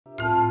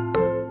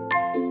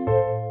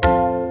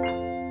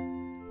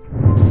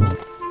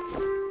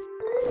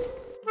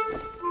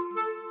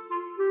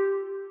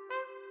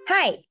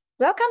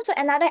Welcome to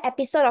another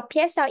episode of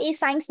PSLE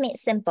Science Made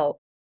Simple.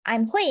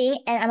 I'm Hui Ying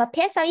and I'm a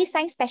PSLE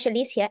Science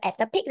Specialist here at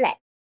the Pique Lab.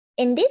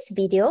 In this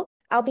video,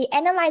 I'll be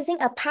analysing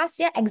a past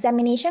year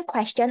examination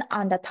question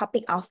on the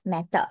topic of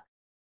matter.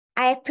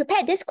 I have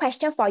prepared this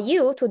question for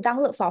you to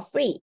download for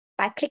free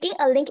by clicking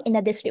a link in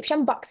the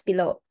description box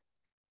below.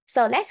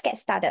 So let's get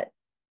started.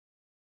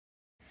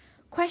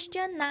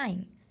 Question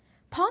 9.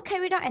 Paul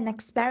carried out an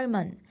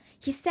experiment.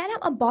 He set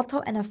up a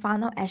bottle and a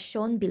funnel as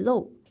shown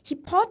below. He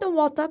poured the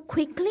water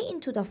quickly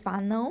into the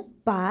funnel,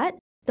 but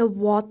the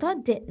water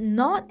did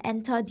not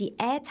enter the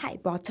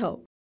airtight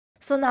bottle.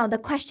 So now the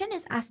question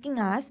is asking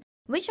us,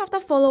 which of the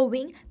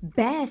following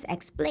best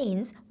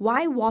explains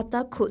why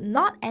water could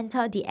not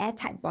enter the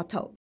airtight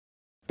bottle?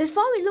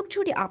 Before we look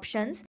through the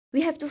options,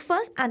 we have to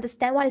first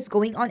understand what is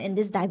going on in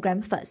this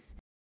diagram first.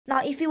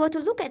 Now, if you were to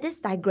look at this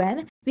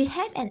diagram, we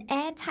have an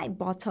airtight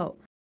bottle.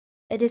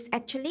 It is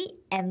actually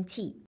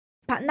empty.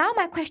 But now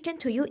my question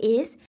to you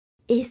is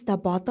the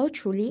bottle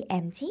truly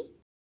empty?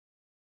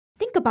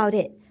 Think about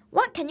it.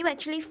 What can you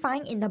actually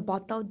find in the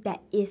bottle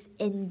that is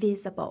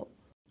invisible?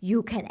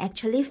 You can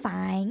actually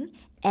find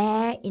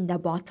air in the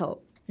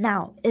bottle.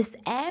 Now, is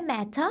air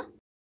matter?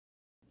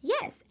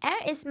 Yes, air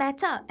is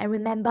matter. And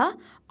remember,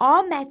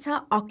 all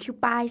matter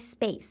occupies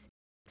space.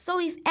 So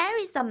if air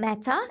is a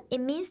matter,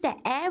 it means that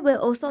air will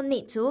also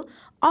need to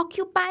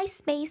occupy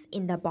space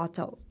in the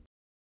bottle.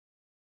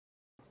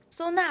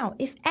 So now,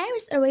 if air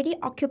is already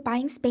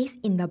occupying space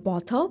in the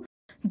bottle,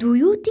 do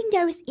you think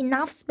there is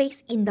enough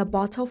space in the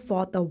bottle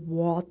for the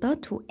water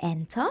to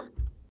enter?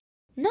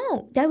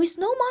 No, there is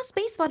no more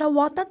space for the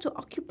water to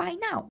occupy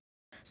now.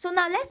 So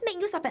now let's make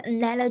use of an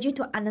analogy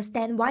to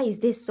understand why is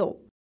this so.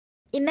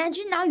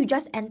 Imagine now you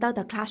just enter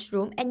the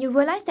classroom and you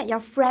realize that your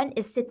friend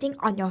is sitting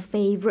on your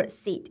favorite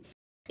seat.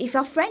 If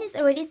your friend is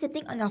already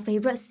sitting on your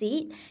favorite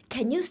seat,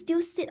 can you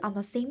still sit on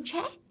the same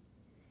chair?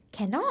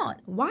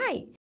 Cannot.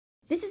 Why?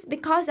 This is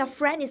because your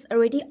friend is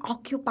already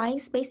occupying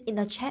space in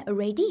the chair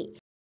already.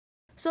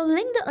 So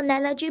link the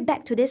analogy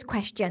back to this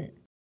question.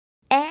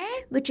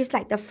 Air, which is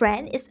like the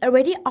friend, is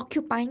already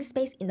occupying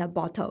space in the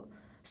bottle.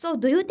 So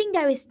do you think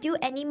there is still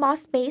any more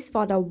space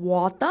for the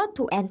water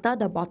to enter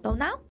the bottle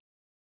now?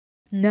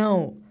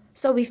 No.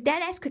 So with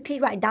that, let's quickly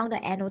write down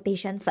the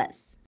annotation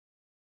first.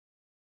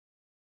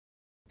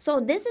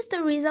 So this is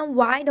the reason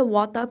why the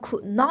water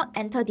could not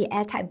enter the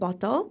airtight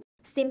bottle,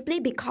 simply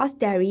because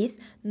there is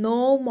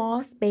no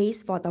more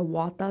space for the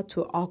water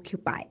to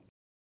occupy.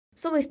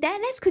 So with that,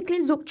 let's quickly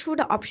look through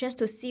the options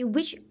to see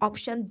which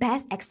option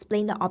best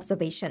explains the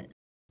observation.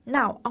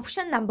 Now,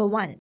 option number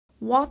 1,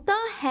 water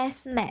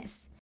has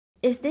mass.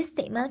 Is this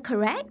statement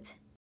correct?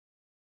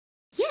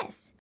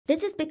 Yes,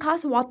 this is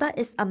because water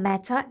is a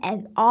matter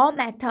and all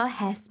matter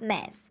has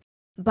mass.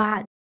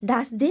 But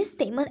does this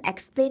statement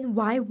explain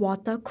why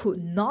water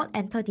could not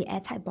enter the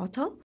airtight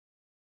bottle?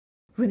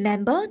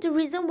 Remember, the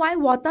reason why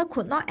water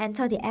could not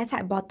enter the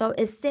airtight bottle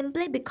is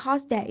simply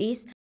because there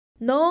is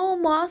no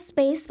more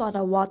space for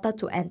the water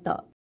to enter.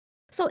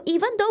 So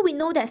even though we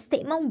know that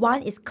statement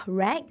 1 is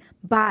correct,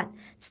 but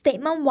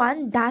statement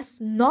 1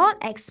 does not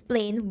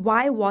explain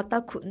why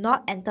water could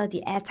not enter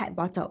the airtight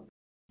bottle.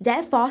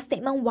 Therefore,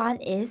 statement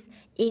 1 is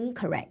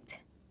incorrect.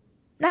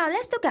 Now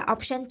let's look at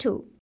option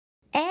 2.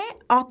 Air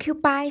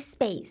occupies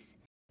space.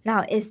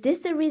 Now, is this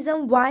the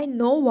reason why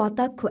no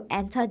water could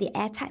enter the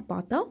airtight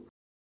bottle?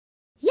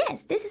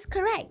 Yes, this is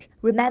correct.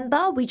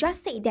 Remember, we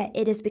just said that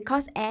it is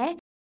because air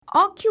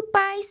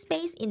occupies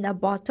space in the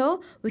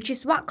bottle, which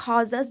is what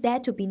causes there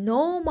to be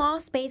no more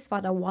space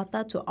for the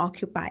water to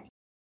occupy.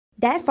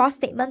 Therefore,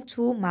 statement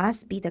 2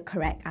 must be the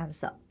correct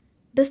answer.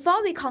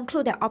 Before we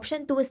conclude that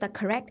option 2 is the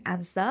correct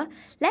answer,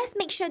 let's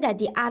make sure that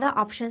the other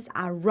options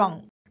are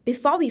wrong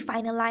before we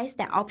finalize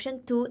that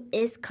option 2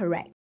 is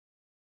correct.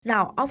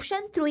 Now,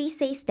 option 3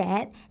 says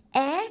that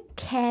air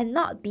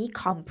cannot be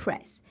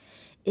compressed.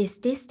 Is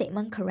this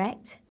statement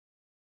correct?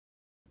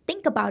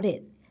 Think about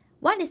it.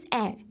 What is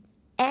air?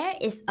 Air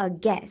is a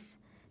gas.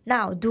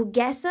 Now, do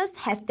gases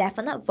have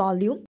definite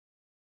volume?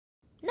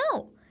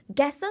 No,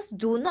 gases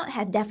do not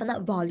have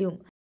definite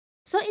volume.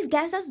 So if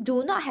gases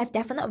do not have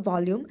definite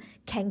volume,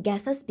 can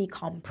gases be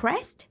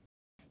compressed?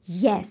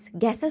 Yes,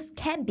 gases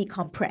can be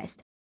compressed.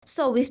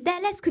 So with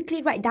that, let's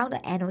quickly write down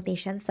the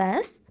annotation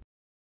first.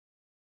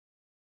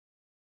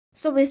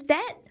 So with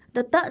that,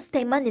 the third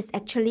statement is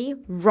actually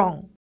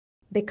wrong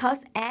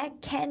because air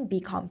can be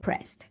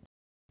compressed.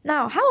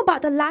 Now, how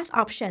about the last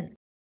option?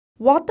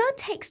 Water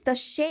takes the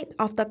shape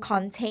of the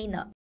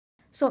container.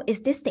 So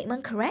is this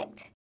statement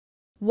correct?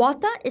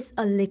 Water is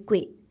a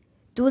liquid.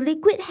 Do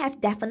liquid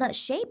have definite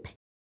shape?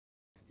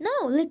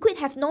 No, liquid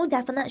have no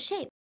definite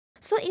shape.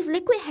 So if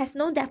liquid has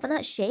no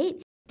definite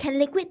shape, can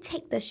liquid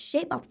take the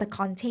shape of the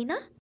container?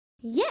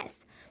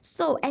 Yes.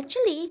 So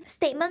actually,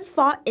 statement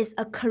 4 is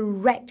a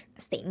correct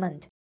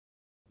statement.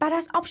 But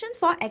does option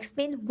 4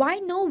 explain why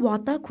no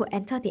water could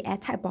enter the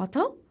airtight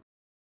bottle?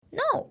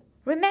 No.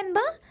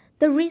 Remember,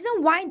 the reason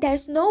why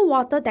there's no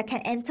water that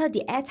can enter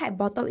the airtight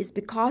bottle is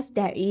because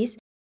there is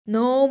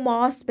no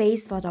more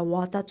space for the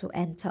water to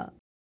enter.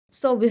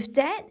 So with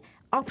that,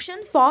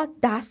 option 4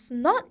 does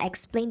not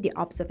explain the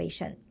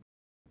observation.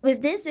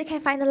 With this, we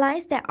can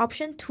finalize that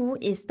option 2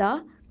 is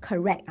the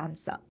correct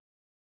answer.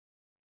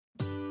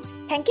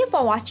 Thank you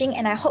for watching,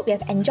 and I hope you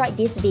have enjoyed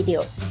this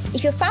video.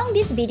 If you found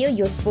this video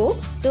useful,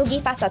 do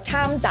give us a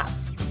thumbs up.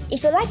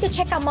 If you'd like to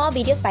check out more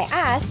videos by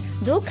us,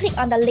 do click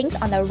on the links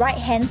on the right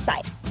hand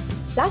side.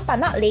 Last but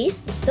not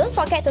least, don't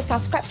forget to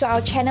subscribe to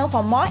our channel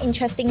for more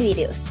interesting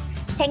videos.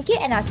 Thank you,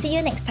 and I'll see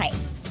you next time.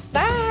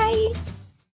 Bye!